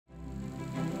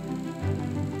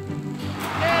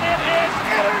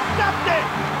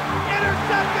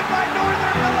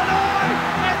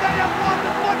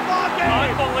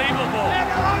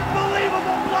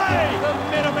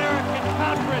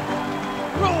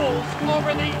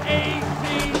over the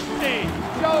ACC.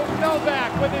 Joe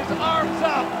Novak with his arms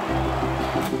up.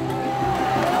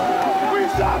 We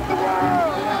shot the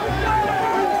world!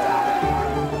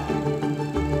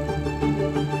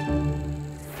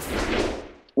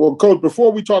 Well, Coach,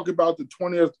 before we talk about the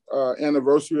 20th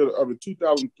anniversary of the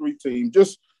 2003 team,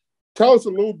 just tell us a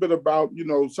little bit about,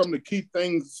 some of the key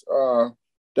things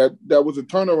that was a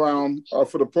turnaround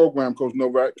for the program, Coach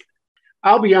Novak.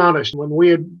 I'll be honest. When we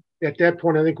had, at that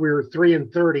point, I think we were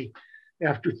 3-30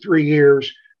 after 3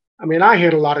 years. I mean, I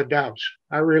had a lot of doubts.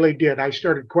 I really did. I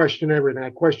started questioning everything. I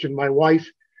questioned my wife.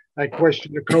 I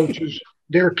questioned the coaches,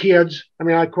 their kids. I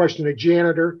mean, I questioned the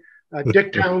janitor,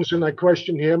 Dick Townsend. I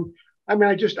questioned him. I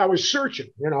mean, I was searching.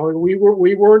 We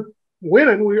weren't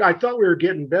winning. I thought we were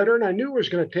getting better, and I knew it was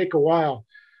going to take a while.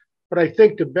 But I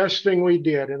think the best thing we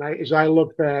did, and as I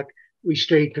look back, we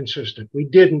stayed consistent. We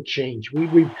didn't change.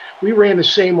 We ran the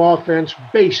same offense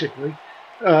basically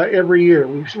every year.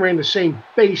 We ran the same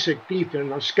basic defense.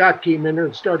 Now, Scott came in there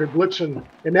and started blitzing,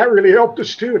 and that really helped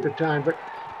us too at the time. But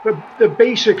the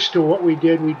basics to what we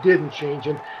didn't change.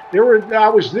 And I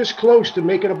was this close to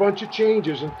making a bunch of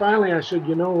changes. And finally, I said,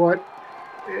 you know what?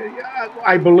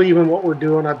 I believe in what we're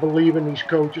doing. I believe in these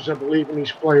coaches. I believe in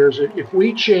these players. If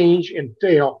we change and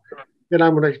fail, then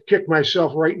I'm going to kick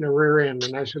myself right in the rear end.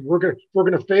 And I said, we're going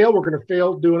to fail. We're going to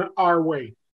fail doing it our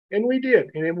way. And we did.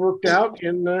 And it worked out.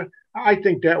 And I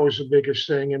think that was the biggest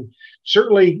thing. And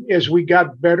certainly as we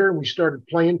got better and we started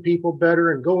playing people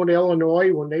better and going to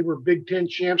Illinois when they were Big Ten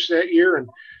champs that year and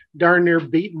darn near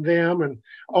beating them, and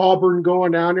Auburn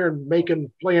going down there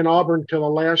and playing Auburn till the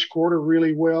last quarter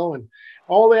really well. And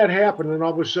all that happened, and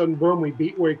all of a sudden, boom, we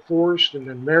beat Wake Forest and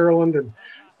then Maryland, and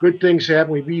good things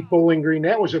happened. We beat Bowling Green.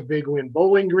 That was a big win.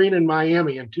 Bowling Green in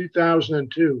Miami in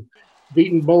 2002,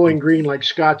 beating Bowling Green, like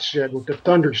Scott said, with the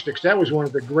Thundersticks. That was one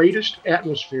of the greatest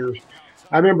atmospheres.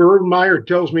 I remember Urban Meyer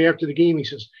tells me after the game, he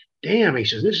says, damn, he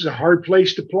says, this is a hard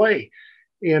place to play.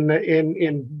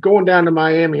 And going down to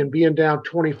Miami and being down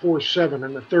 24-7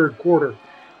 in the third quarter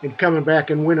and coming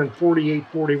back and winning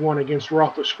 48-41 against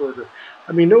Roethlisberger.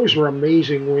 I mean, those were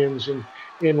amazing wins. And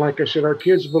like I said, our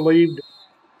kids believed.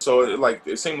 So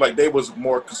it seemed like they was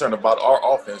more concerned about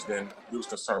our offense than we was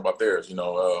concerned about theirs.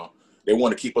 They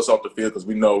want to keep us off the field because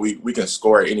we know we can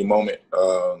score at any moment.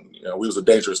 We was a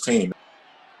dangerous team.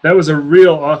 That was a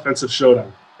real offensive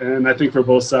showdown. And I think for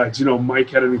both sides, Mike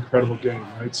had an incredible game,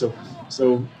 right?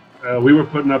 So we were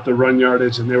putting up the run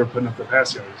yardage and they were putting up the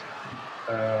pass yardage.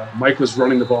 Mike was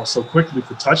running the ball so quickly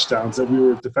for touchdowns that we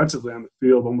were defensively on the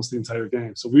field almost the entire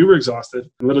game. So we were exhausted.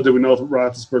 And little did we know that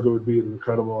Roethlisberger would be an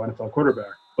incredible NFL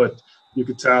quarterback. But you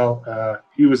could tell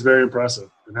he was very impressive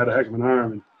and had a heck of an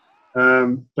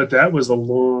arm. But that was a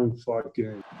long-fought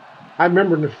game. I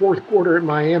remember in the fourth quarter at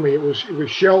Miami, it was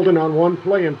Sheldon on one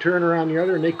play and Turner on the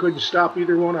other, and they couldn't stop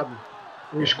either one of them.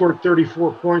 We scored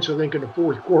 34 points, I think, in the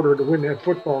fourth quarter to win that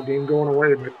football game going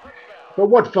away. But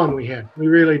what fun we had. We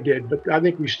really did. But I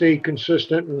think we stayed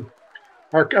consistent, and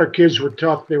our kids were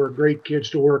tough. They were great kids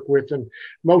to work with, and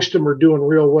most of them are doing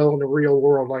real well in the real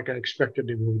world like I expected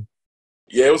they would.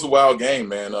 Yeah, it was a wild game,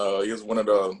 man. It was one of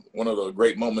the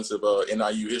great moments of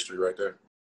NIU history right there.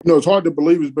 It's hard to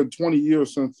believe it's been 20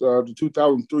 years since the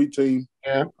 2003 team.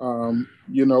 Yeah.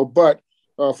 But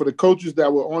for the coaches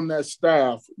that were on that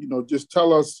staff, just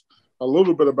tell us a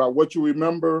little bit about what you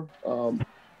remember.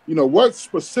 What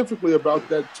specifically about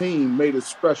that team made it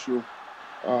special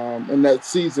in that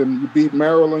season? You beat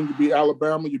Maryland, you beat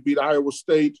Alabama, you beat Iowa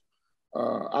State.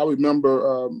 I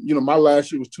remember, my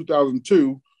last year was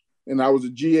 2002, and I was a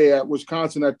GA at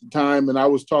Wisconsin at the time, and I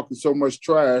was talking so much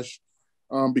trash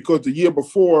because the year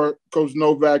before, Coach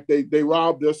Novak, they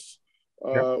robbed us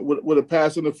with a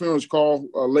pass interference call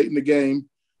late in the game.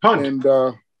 Punt. And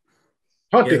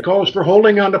punt. They called us for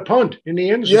holding on to punt in the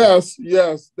end zone.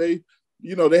 Yes. They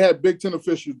had Big Ten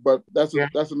officials, but that's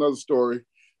another story.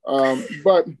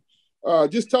 But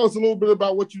just tell us a little bit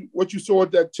about what you saw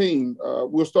at that team.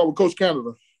 We'll start with Coach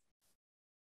Canada.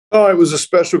 Oh, it was a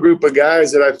special group of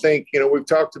guys that I think, we've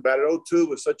talked about it. 2002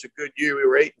 was such a good year. We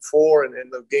were 8-4,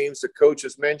 and the games the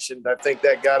coaches mentioned, I think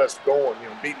that got us going.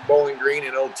 Beating Bowling Green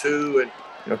in 2002,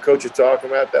 and Coach is talking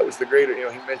about that was the greater.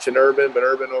 He mentioned Urban, but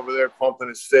Urban over there pumping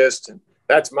his fist, and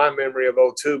that's my memory of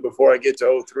 2002. Before I get to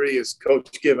 2003, is Coach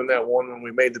giving that one when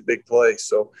we made the big play.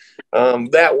 So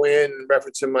that win,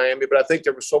 referencing Miami, but I think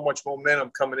there was so much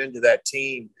momentum coming into that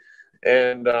team,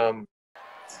 and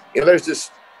there's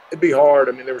just. It'd be hard.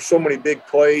 I mean, there were so many big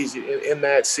plays in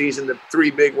that season, the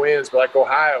 3 big wins. But like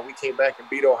Ohio, we came back and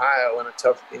beat Ohio in a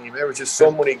tough game. There was just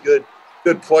so many good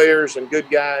players and good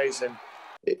guys, and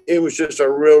it was just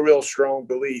a real strong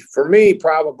belief. For me,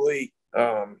 probably,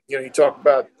 you talk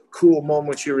about cool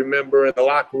moments you remember in the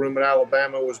locker room at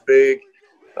Alabama was big.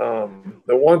 The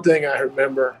one thing I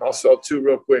remember, I'll sell two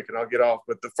real quick and I'll get off.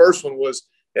 But the first one was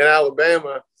in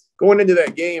Alabama. Going into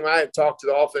that game, I had talked to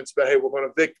the offense about, hey,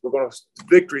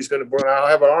 victory's going to burn. I'll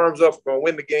have our arms up. We're going to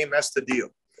win the game. That's the deal.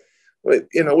 But,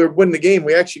 we're winning the game.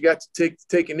 We actually got to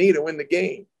take a knee to win the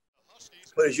game.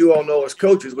 But as you all know, as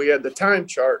coaches, we had the time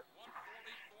chart.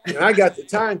 And I got the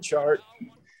time chart.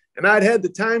 And I'd had the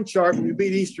time chart when we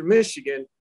beat Eastern Michigan,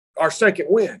 our second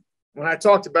win, when I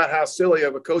talked about how silly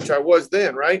of a coach I was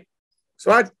then, right?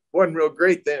 So I wasn't real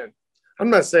great then. I'm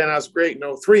not saying I was great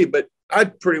in 03, but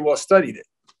I'd pretty well studied it.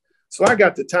 So I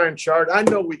got the time chart. I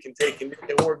know we can take it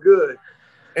and we're good.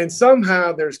 And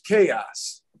somehow there's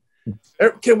chaos.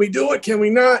 Can we do it? Can we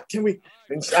not? Can we?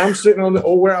 And I'm sitting on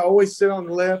where I always sit on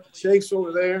the left. Shake's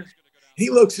over there. He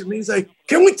looks at me. He's like,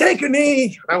 can we take a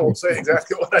knee? I won't say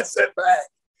exactly what I said back.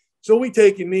 So we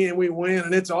take a knee and we win,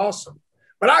 and it's awesome.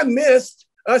 But I missed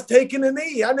us taking a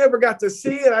knee. I never got to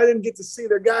see it. I didn't get to see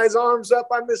their guys' arms up.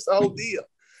 I missed the whole deal.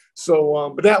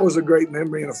 So, but that was a great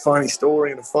memory and a funny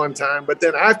story and a fun time. But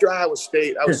then after Iowa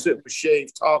State, I was sitting with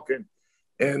Shave talking,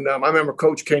 and I remember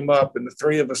Coach came up, and the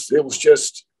three of us, it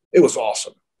was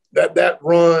awesome. That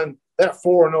run, that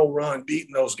 4-0 run,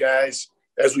 beating those guys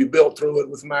as we built through it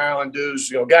with Mile and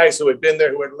Deuce, guys who had been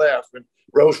there who had left, and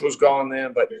Roche was gone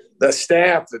then. But the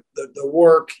staff, the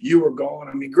work, you were gone.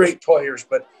 I mean, great players,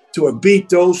 but to have beat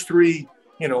those three,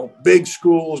 big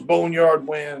schools, boneyard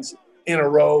wins in a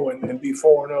row and be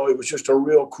 4-0, it was just a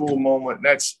real cool moment.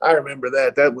 And I remember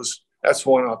that. That's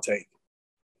one I'll take.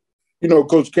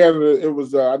 Coach Canada, it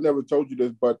was I never told you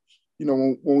this, but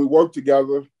when we worked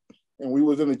together and we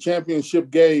was in a championship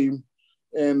game,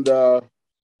 and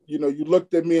you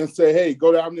looked at me and say, "Hey,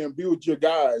 go down there and be with your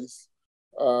guys."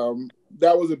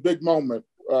 That was a big moment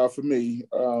for me.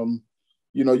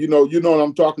 You know what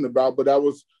I'm talking about, but that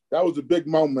was a big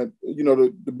moment.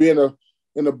 To be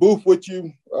in a booth with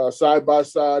you side by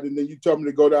side, and then you told me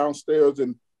to go downstairs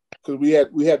and because we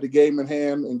had the game in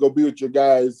hand and go be with your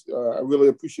guys. I really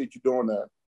appreciate you doing that.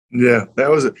 Yeah, that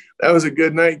was a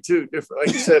good night too. Different,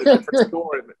 like you said, a different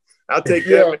story. But I'll take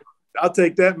that. Yeah. I'll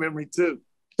take that memory too.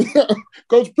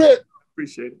 Coach Pitt,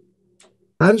 appreciate it.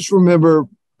 I just remember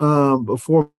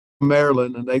before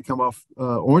Maryland and they come off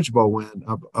Orange Bowl win.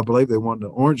 I believe they won the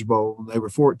Orange Bowl and they were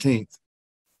 14th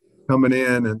coming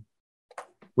in, and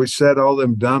we set all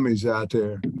them dummies out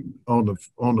there on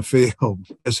the field.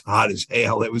 It's hot as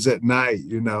hell. It was at night,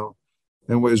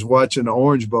 and we was watching the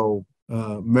Orange Bowl,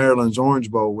 Maryland's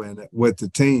Orange Bowl win with the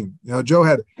team. Joe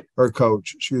had her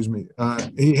coach, excuse me.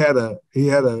 He had a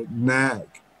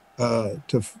knack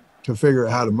to figure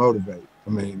out how to motivate. I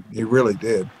mean, he really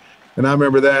did. And I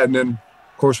remember that. And then,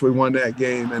 of course, we won that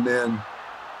game. And then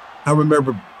I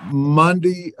remember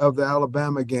Monday of the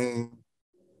Alabama game,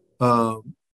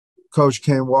 Coach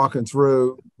came walking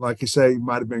through. Like you say, he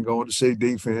might have been going to see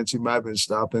defense. He might have been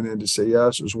stopping in to see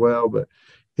us as well. But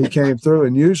he came through.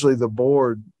 And usually the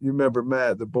board, you remember,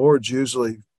 Matt, the board's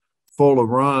usually full of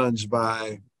runs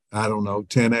by,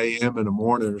 10 a.m. in the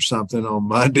morning or something on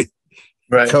Monday.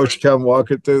 Right. Coach come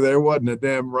walking through, there wasn't a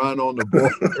damn run on the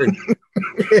board.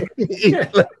 He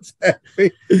looks at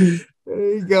me.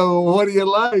 He go, "What do you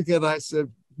like?" And I said,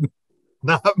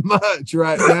 "Not much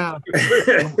right now."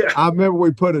 I remember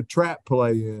we put a trap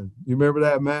play in. You remember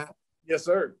that, Matt? Yes,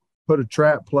 sir. Put a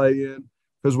trap play in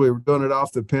because we were doing it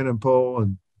off the pin and pull,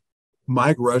 and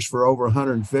Mike rushed for over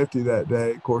 150 that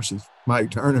day. Of course, it's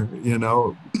Mike Turner,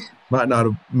 might not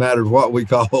have mattered what we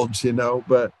called,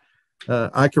 but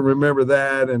I can remember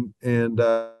that, and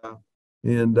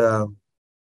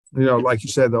like you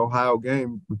said, the Ohio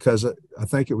game, because I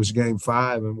think it was game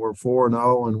 5, and we're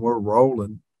 4-0 and we're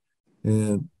rolling,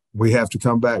 and we have to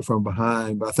come back from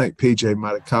behind. But I think PJ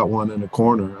might have caught one in the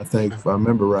corner, I think, if I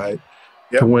remember right,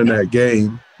 to win that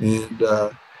game. And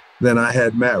then I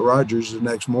had Matt Rogers the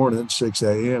next morning, 6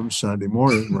 a.m. Sunday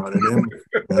morning, running in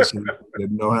because he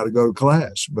didn't know how to go to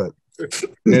class. But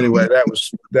anyway, that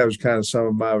was kind of some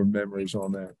of my memories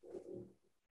on that.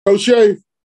 O'Shea.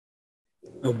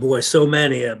 Oh boy, so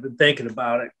many. I've been thinking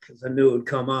about it because I knew it would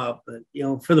come up. But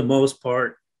for the most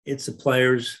part, it's the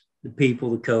players, the people,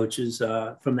 the coaches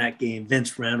from that game.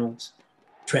 Vince Reynolds,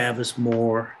 Travis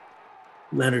Moore,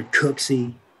 Leonard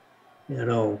Cooksey.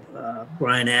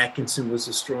 Brian Atkinson was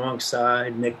the strong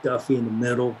side. Nick Duffy in the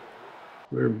middle.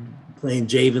 We were playing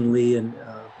Javen Lee, and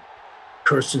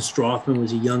Kirsten Strothman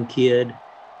was a young kid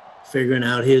figuring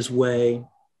out his way.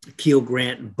 Akeel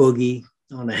Grant and Boogie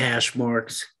on the hash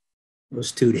marks.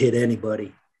 Those two would hit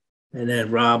anybody. And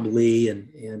then Rob Lee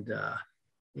and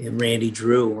Randy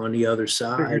Drew on the other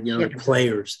side. The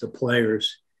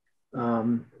players.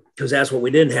 because that's what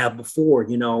we didn't have before.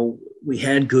 You know, we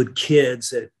had good kids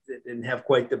that didn't have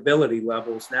quite the ability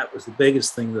levels. And that was the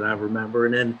biggest thing that I remember.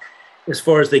 And then as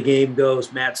far as the game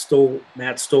goes, Matt stole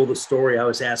the story. I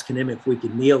was asking him if we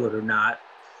could kneel it or not.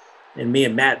 And me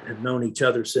and Matt have known each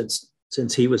other since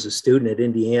he was a student at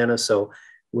Indiana. So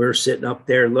we're sitting up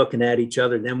there looking at each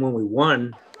other. And then when we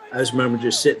won, I just remember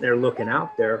just sitting there looking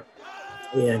out there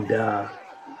and,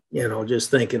 you know, just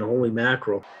thinking, holy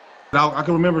mackerel. I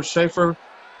can remember Shafer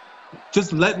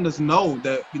just letting us know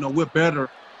that, you know, we're better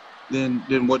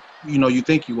than what, you know, you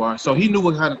think you are. So he knew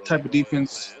what kind of type of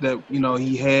defense that, you know,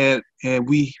 he had, and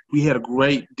we had a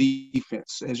great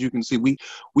defense. As you can see,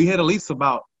 we had at least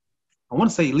about, I want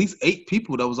to say at least 8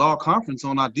 people that was all conference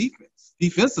on our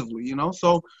defensively, you know.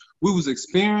 So we was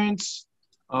experienced.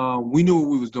 We knew what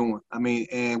we was doing. I mean,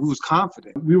 and we was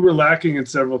confident. We were lacking in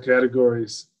several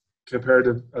categories compared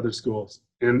to other schools.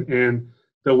 And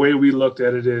the way we looked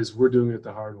at it is we're doing it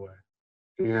the hard way.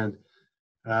 And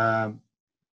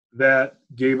that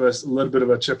gave us a little bit of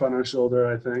a chip on our shoulder,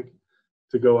 I think,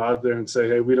 to go out there and say,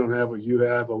 hey, we don't have what you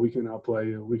have, but we can outplay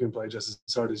you. We can play just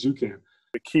as hard as you can.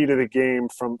 The key to the game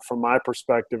from my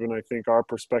perspective, and I think our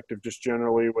perspective just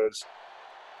generally, was,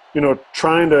 you know,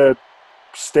 trying to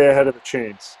stay ahead of the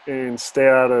chains and stay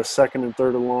out of second and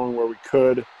third and long where we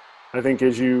could. I think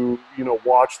as you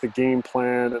watch the game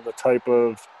plan and the type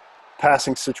of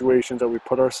passing situations that we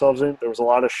put ourselves in, there was a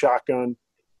lot of shotgun,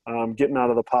 getting out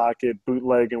of the pocket,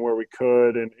 bootlegging where we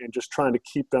could, and just trying to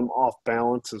keep them off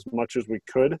balance as much as we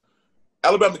could.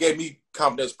 Alabama gave me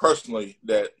confidence personally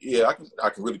that, yeah, I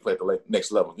can really play at the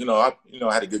next level.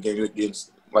 I had a good game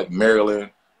against like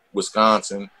Maryland,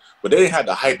 Wisconsin, but they didn't have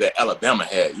the hype that Alabama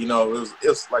had. It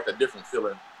was like a different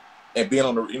feeling. And being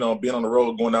on the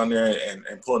road, going down there and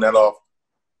pulling that off,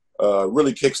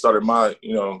 really kickstarted my,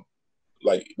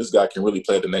 like, this guy can really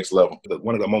play at the next level.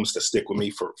 One of the moments that stick with me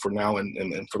for now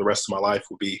and for the rest of my life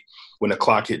will be when the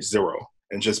clock hits 0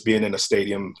 and just being in a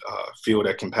stadium field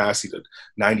at capacity to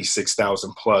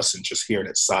 96,000 plus and just hearing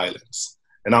it silence.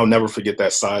 And I'll never forget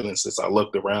that silence as I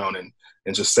looked around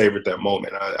and just savored that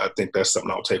moment. I think that's something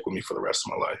I'll take with me for the rest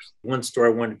of my life. One story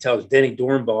I wanted to tell is Denny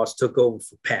Dornbos took over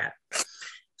for Pat.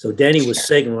 So Denny was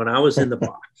singing when I was in the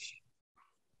box.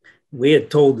 We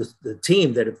had told the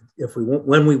team that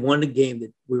when we won the game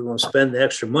that we were going to spend the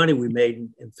extra money we made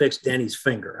and fix Denny's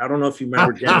finger. I don't know if you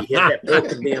remember Denny hit that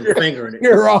broken damn finger. And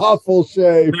You're awful,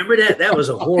 Shay. Remember that? That was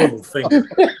a horrible finger.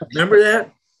 Remember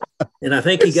that? And I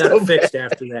think he got it fixed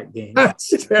after that game. That's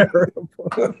terrible.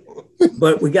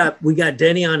 But we got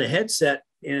Denny on a headset,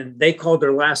 and they called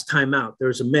their last timeout. There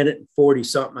was a minute and 40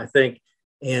 something, I think,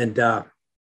 and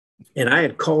I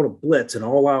had called a blitz, an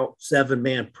all-out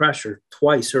 7-man pressure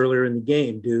twice earlier in the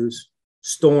game,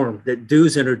 Storm, that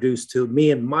Dews introduced to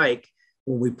me and Mike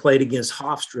when we played against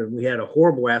Hofstra. We had a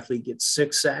horrible athlete get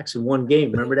 6 sacks in one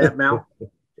game. Remember that, Mal?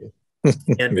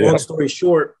 And long story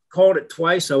short, called it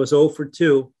twice. I was 0 for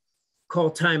 2.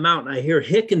 Called timeout, and I hear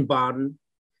Hickenbottom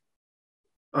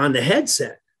on the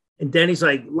headset. And Denny's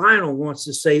like, Lionel wants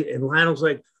to say, and Lionel's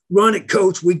like, run it,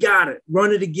 coach. We got it.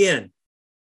 Run it again.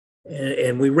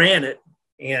 And we ran it,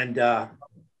 and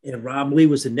Rob Lee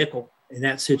was a nickel in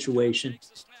that situation,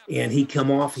 and he come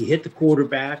off, he hit the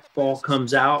quarterback, ball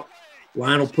comes out,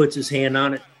 Lionel puts his hand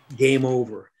on it, game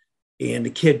over, and the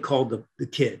kid called the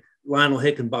kid. Lionel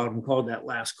Hickenbottom called that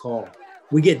last call.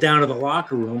 We get down to the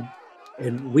locker room,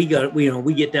 and we get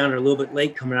down there a little bit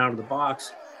late coming out of the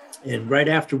box, and right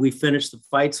after we finished the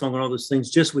fight song and all those things,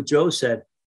 just what Joe said,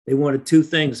 they wanted 2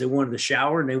 things. They wanted the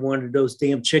shower and they wanted those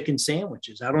damn chicken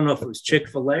sandwiches. I don't know if it was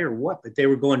Chick-fil-A or what, but they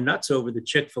were going nuts over the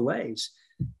Chick-fil-A's.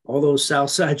 All those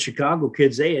Southside Chicago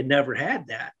kids, they had never had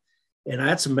that. And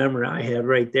that's a memory I had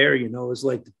right there. It was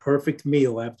like the perfect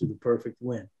meal after the perfect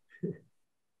win.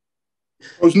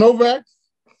 Coach Novak?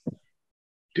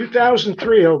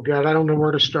 2003, oh God, I don't know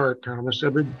where to start, Thomas.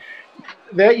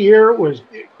 That year was,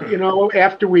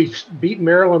 after we beat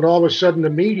Maryland, all of a sudden the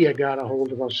media got a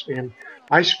hold of us. And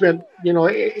I spent,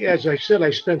 as I said,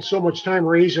 I spent so much time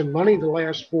raising money the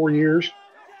last 4 years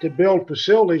to build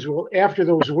facilities. Well, after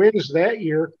those wins that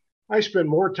year, I spent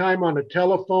more time on the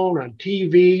telephone, on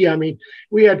TV. I mean,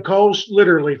 we had calls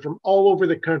literally from all over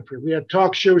the country. We had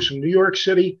talk shows from New York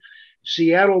City,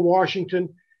 Seattle,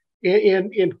 Washington.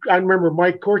 And I remember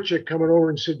Mike Korchak coming over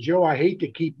and said, Joe, I hate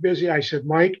to keep busy. I said,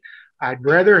 Mike, I'd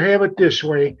rather have it this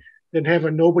way than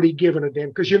having nobody giving a damn.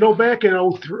 Because, back in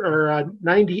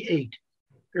 98,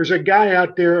 there's a guy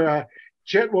out there,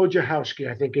 Chet Wojciechowski,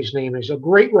 I think his name is, a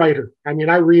great writer. I mean,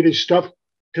 I read his stuff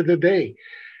to the day.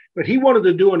 But he wanted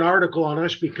to do an article on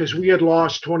us because we had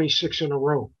lost 26 in a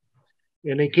row.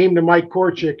 And he came to Mike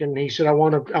Korchik and he said, I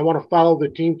want to follow the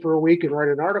team for a week and write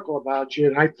an article about you.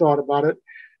 And I thought about it.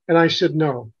 And I said,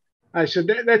 no. I said,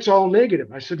 that's all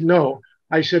negative. I said, no.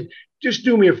 I said, just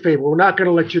do me a favor. We're not going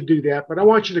to let you do that, but I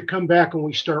want you to come back when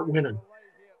we start winning.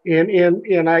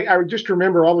 And I just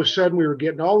remember all of a sudden we were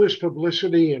getting all this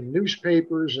publicity and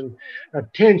newspapers and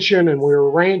attention, and we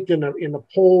were ranked in the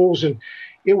polls, and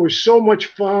it was so much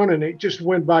fun, and it just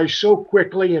went by so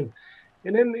quickly. And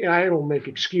then I don't make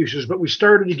excuses, but we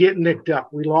started to get nicked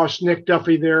up. We lost Nick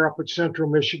Duffy there up at Central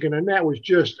Michigan, and that was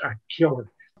just a killer.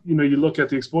 You know, you look at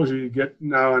the exposure you get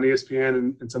now on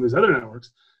ESPN and some of these other networks,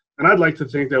 and I'd like to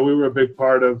think that we were a big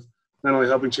part of not only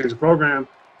helping change the program,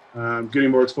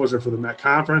 getting more exposure for the Met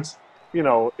Conference. You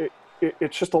know,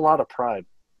 it's just a lot of pride.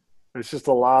 It's just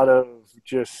a lot of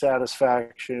just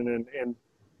satisfaction and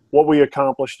what we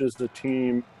accomplished as a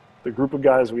team, the group of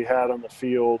guys we had on the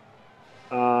field,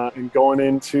 and going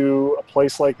into a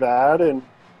place like that and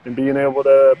being able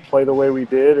to play the way we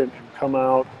did and come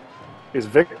out as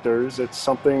victors. It's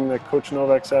something that Coach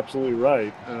Novak's absolutely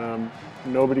right.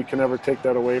 Nobody can ever take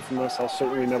that away from us. I'll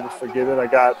certainly never forget it. I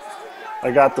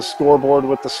got the scoreboard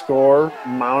with the score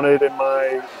mounted in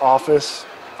my office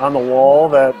on the wall,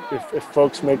 that if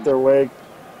folks make their way,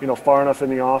 you know, far enough in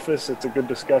the office, it's a good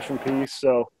discussion piece.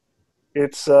 So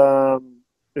it's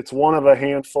one of a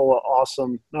handful of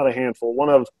one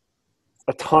of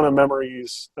a ton of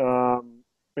memories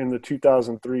in the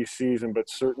 2003 season, but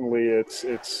certainly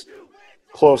it's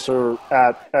closer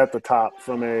at the top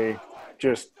from a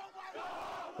just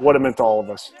what it meant to all of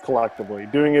us collectively.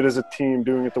 Doing it as a team,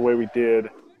 doing it the way we did,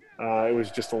 it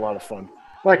was just a lot of fun.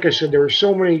 Like I said, there were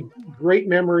so many great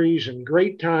memories and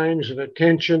great times and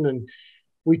attention, and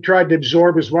we tried to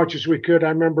absorb as much as we could. I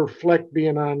remember Fleck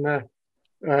being on,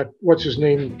 what's his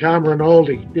name, Tom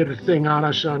Rinaldi did a thing on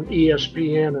us on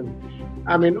ESPN. And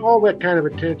I mean, all that kind of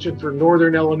attention for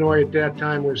Northern Illinois at that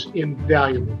time was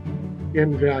invaluable.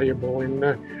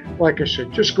 And like I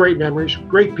said, just great memories,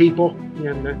 great people,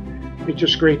 and it's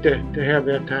just great to have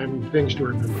that time and things to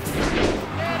remember. And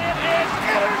it is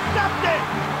intercepted!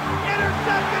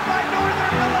 Intercepted by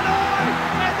Northern Illinois!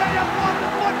 And they have won the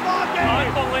football game!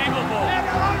 Unbelievable! And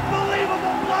an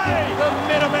unbelievable play! The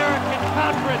Mid-American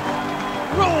Conference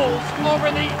rules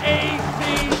over the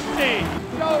ACC.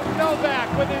 Joe Novak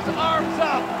with his